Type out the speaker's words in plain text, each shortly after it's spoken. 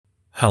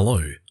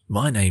Hello,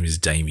 my name is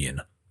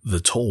Damien,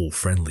 the tall,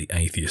 friendly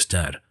atheist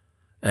dad,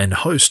 and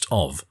host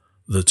of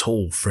the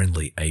Tall,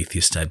 Friendly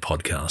Atheist Dad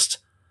podcast.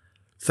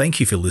 Thank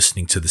you for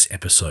listening to this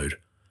episode.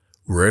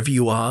 Wherever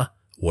you are,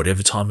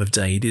 whatever time of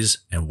day it is,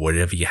 and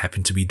whatever you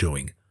happen to be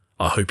doing,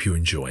 I hope you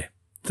enjoy.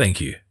 Thank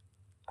you.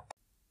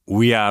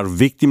 We are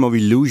Victim of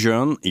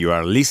Illusion. You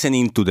are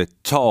listening to the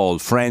Tall,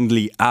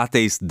 Friendly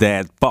Atheist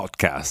Dad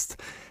podcast.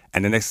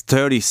 And the next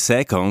 30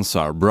 seconds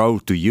are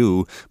brought to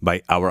you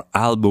by our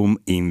album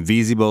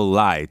Invisible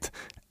Light,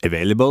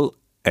 available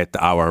at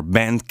our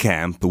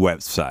Bandcamp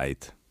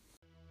website.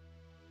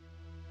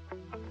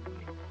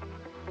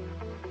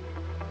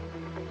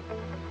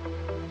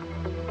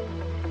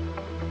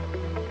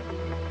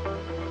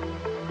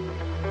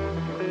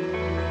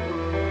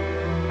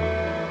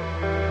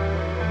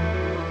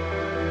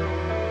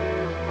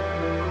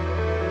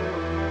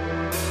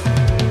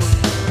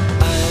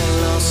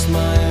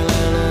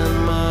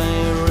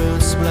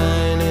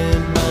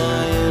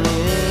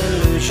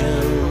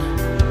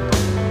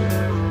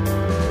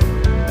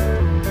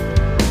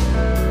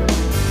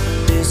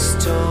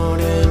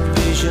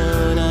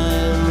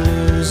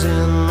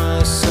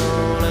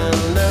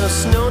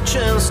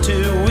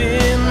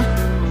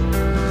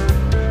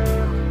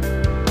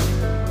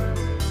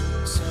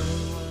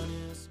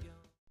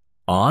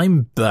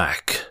 I'm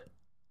back.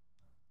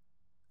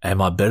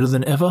 Am I better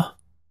than ever?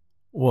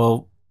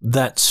 Well,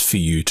 that's for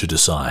you to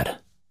decide.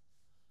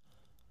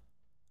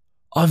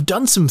 I've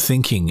done some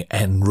thinking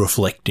and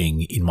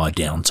reflecting in my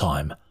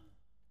downtime,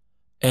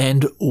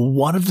 and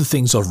one of the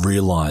things I've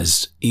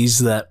realised is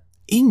that,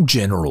 in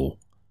general,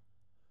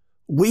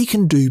 we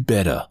can do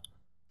better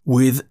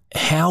with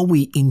how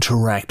we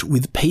interact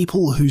with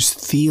people whose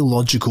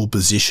theological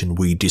position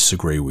we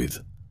disagree with.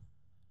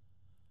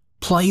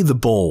 Play the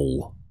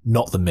ball,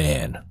 not the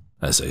man,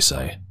 as they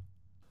say.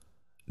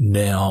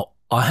 Now,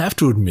 I have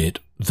to admit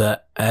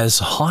that as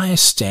high a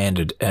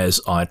standard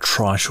as I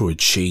try to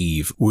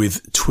achieve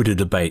with Twitter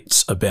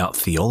debates about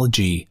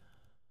theology,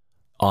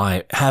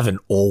 I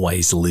haven't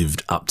always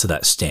lived up to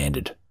that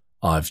standard.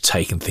 I've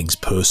taken things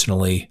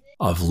personally.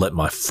 I've let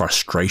my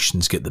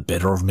frustrations get the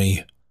better of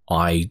me.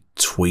 I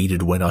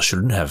tweeted when I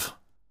shouldn't have.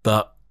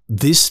 But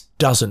this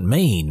doesn't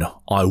mean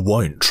I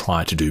won't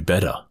try to do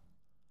better.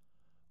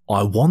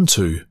 I want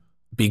to,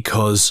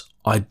 because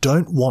I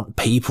don't want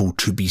people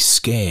to be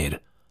scared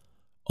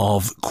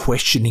of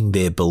questioning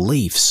their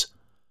beliefs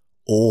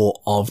or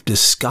of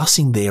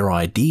discussing their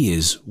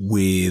ideas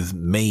with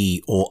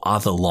me or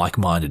other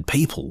like-minded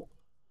people.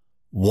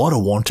 What I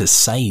want to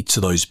say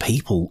to those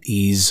people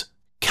is,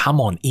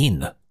 come on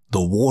in,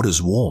 the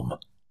water's warm.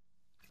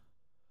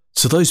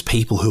 To those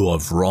people who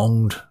I've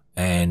wronged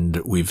and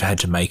we've had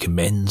to make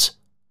amends,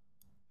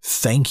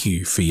 thank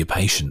you for your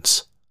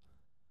patience.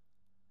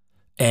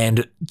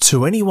 And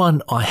to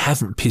anyone I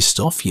haven't pissed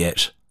off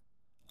yet,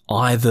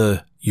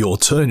 either your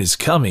turn is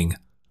coming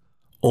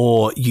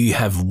or you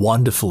have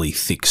wonderfully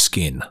thick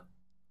skin.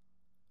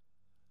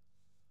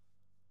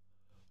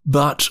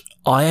 But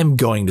I am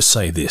going to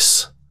say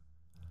this.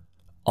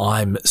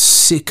 I'm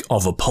sick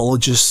of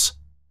apologists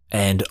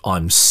and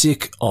I'm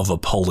sick of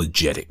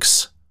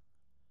apologetics.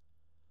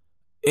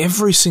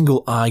 Every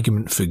single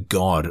argument for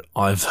God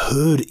I've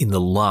heard in the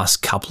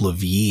last couple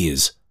of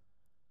years,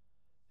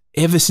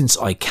 ever since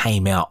I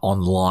came out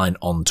online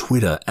on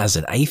Twitter as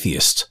an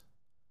atheist,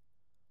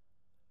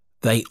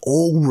 they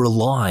all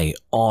rely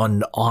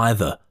on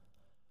either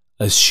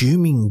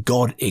assuming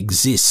God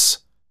exists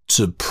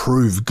to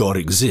prove God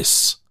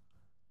exists,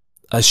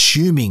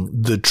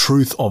 assuming the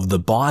truth of the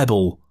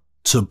Bible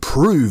to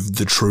prove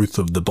the truth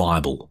of the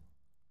Bible.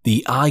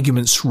 The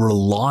arguments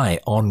rely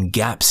on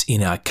gaps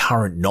in our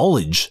current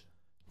knowledge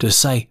to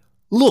say,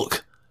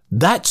 look,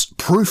 that's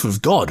proof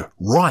of God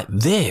right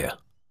there.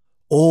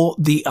 Or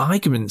the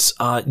arguments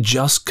are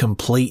just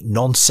complete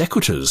non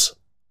sequiturs.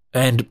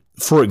 And,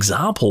 for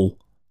example,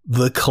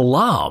 the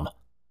Kalam,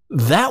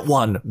 that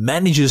one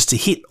manages to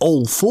hit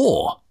all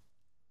four.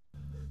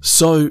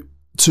 So,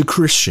 to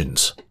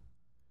Christians,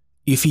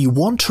 if you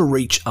want to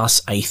reach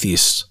us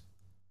atheists,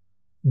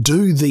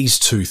 do these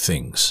two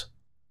things.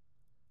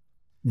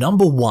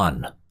 Number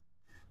one,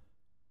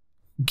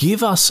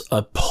 give us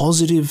a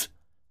positive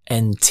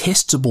and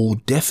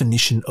testable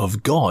definition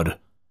of God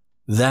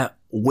that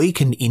we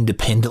can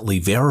independently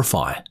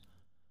verify.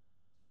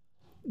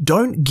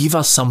 Don't give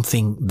us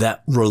something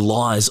that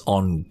relies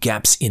on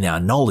gaps in our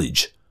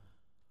knowledge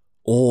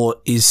or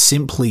is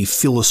simply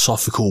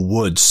philosophical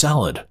word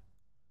salad.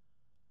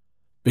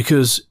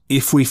 Because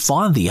if we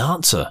find the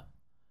answer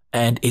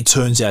and it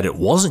turns out it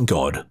wasn't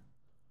God,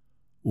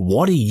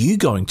 what are you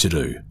going to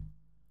do?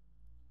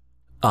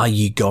 Are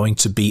you going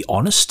to be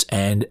honest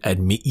and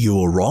admit you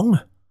were wrong?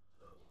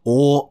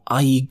 Or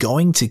are you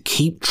going to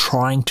keep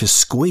trying to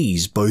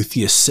squeeze both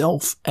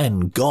yourself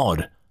and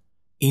God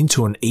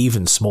into an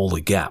even smaller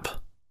gap?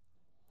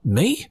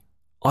 Me?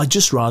 I'd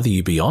just rather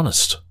you be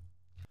honest.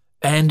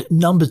 And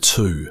number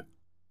two,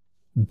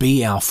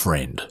 be our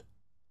friend.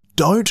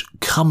 Don't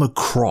come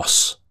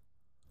across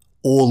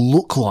or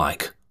look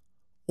like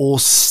or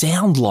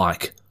sound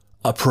like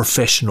a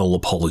professional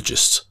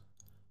apologist.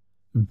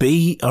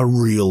 Be a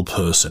real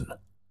person.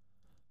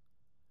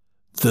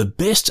 The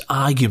best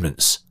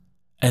arguments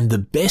and the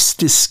best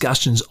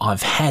discussions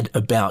I've had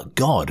about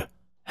God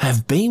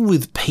have been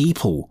with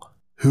people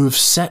who have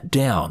sat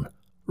down,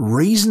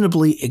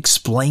 reasonably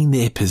explained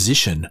their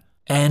position,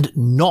 and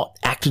not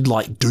acted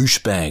like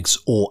douchebags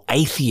or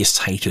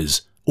atheist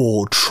haters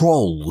or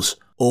trolls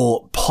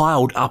or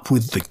piled up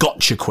with the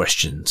gotcha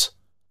questions.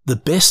 The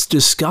best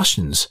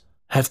discussions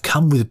have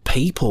come with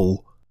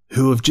people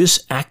who have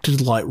just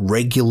acted like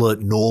regular,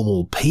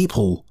 normal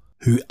people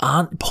who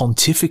aren't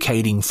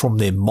pontificating from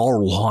their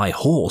moral high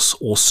horse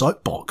or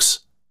soapbox.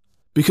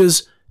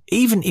 Because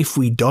even if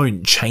we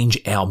don't change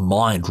our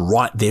mind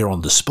right there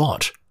on the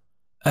spot,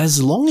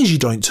 as long as you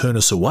don't turn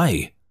us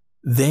away,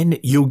 then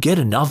you'll get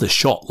another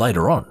shot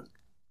later on.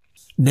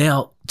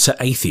 Now, to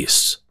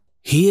atheists,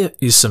 here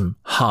is some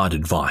hard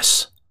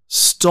advice.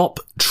 Stop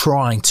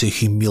trying to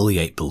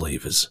humiliate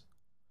believers,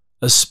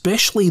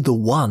 especially the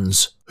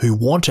ones who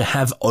want to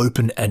have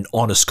open and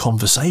honest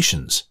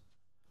conversations.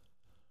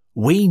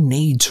 We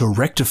need to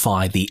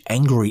rectify the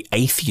angry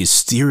atheist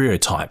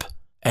stereotype,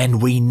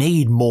 and we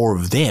need more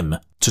of them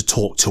to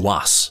talk to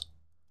us.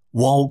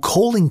 While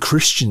calling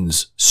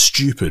Christians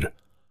stupid,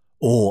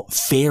 or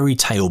fairy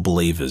tale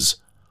believers,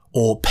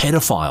 or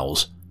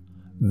pedophiles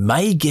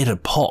may get a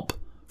pop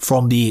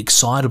from the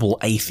excitable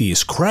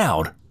atheist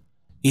crowd,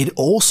 it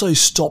also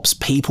stops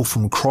people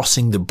from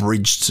crossing the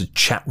bridge to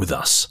chat with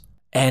us,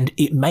 and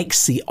it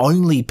makes the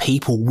only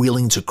people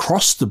willing to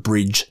cross the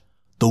bridge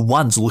the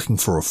ones looking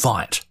for a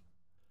fight.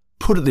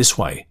 Put it this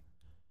way,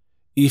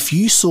 if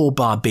you saw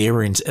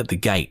barbarians at the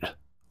gate,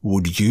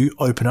 would you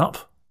open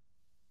up?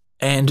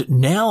 And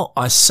now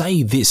I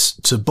say this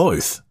to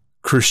both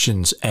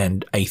Christians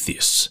and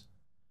atheists.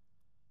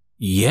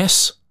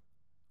 Yes,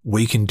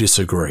 we can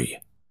disagree,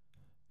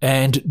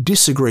 and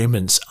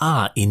disagreements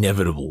are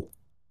inevitable.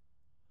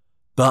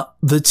 But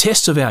the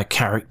test of our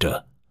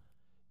character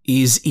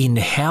is in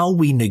how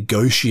we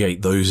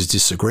negotiate those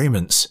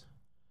disagreements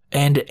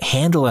and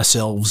handle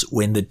ourselves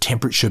when the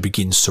temperature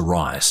begins to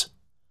rise.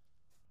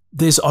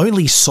 There's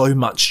only so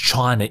much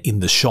china in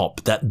the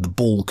shop that the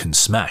bull can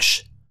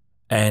smash.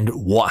 And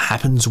what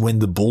happens when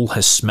the bull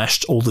has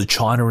smashed all the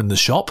china in the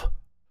shop?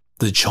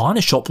 The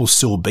china shop will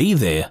still be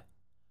there.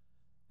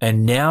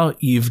 And now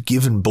you've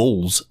given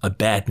bulls a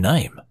bad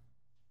name.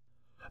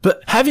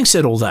 But having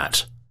said all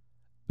that,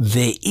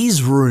 there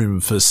is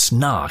room for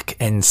snark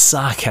and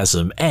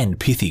sarcasm and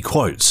pithy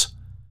quotes.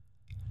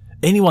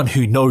 Anyone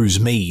who knows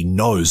me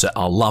knows that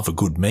I love a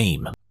good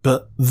meme.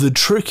 But the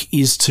trick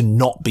is to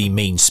not be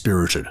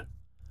mean-spirited.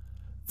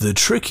 The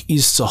trick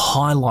is to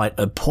highlight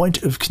a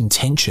point of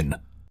contention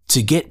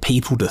to get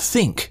people to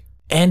think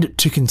and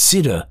to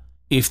consider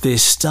if their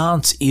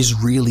stance is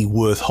really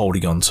worth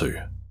holding on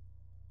to.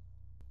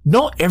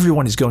 Not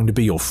everyone is going to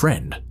be your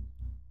friend.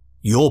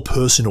 Your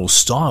personal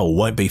style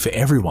won't be for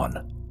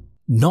everyone.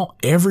 Not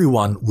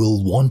everyone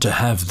will want to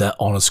have that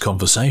honest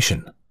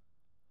conversation.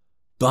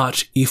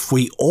 But if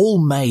we all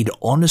made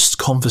honest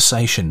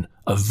conversation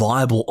a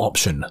viable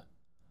option,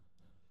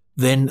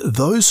 then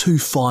those who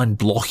find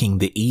blocking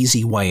the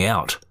easy way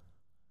out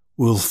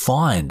will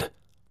find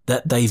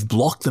that they've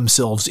blocked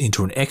themselves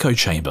into an echo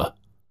chamber,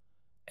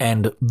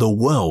 and the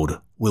world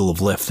will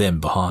have left them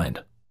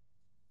behind.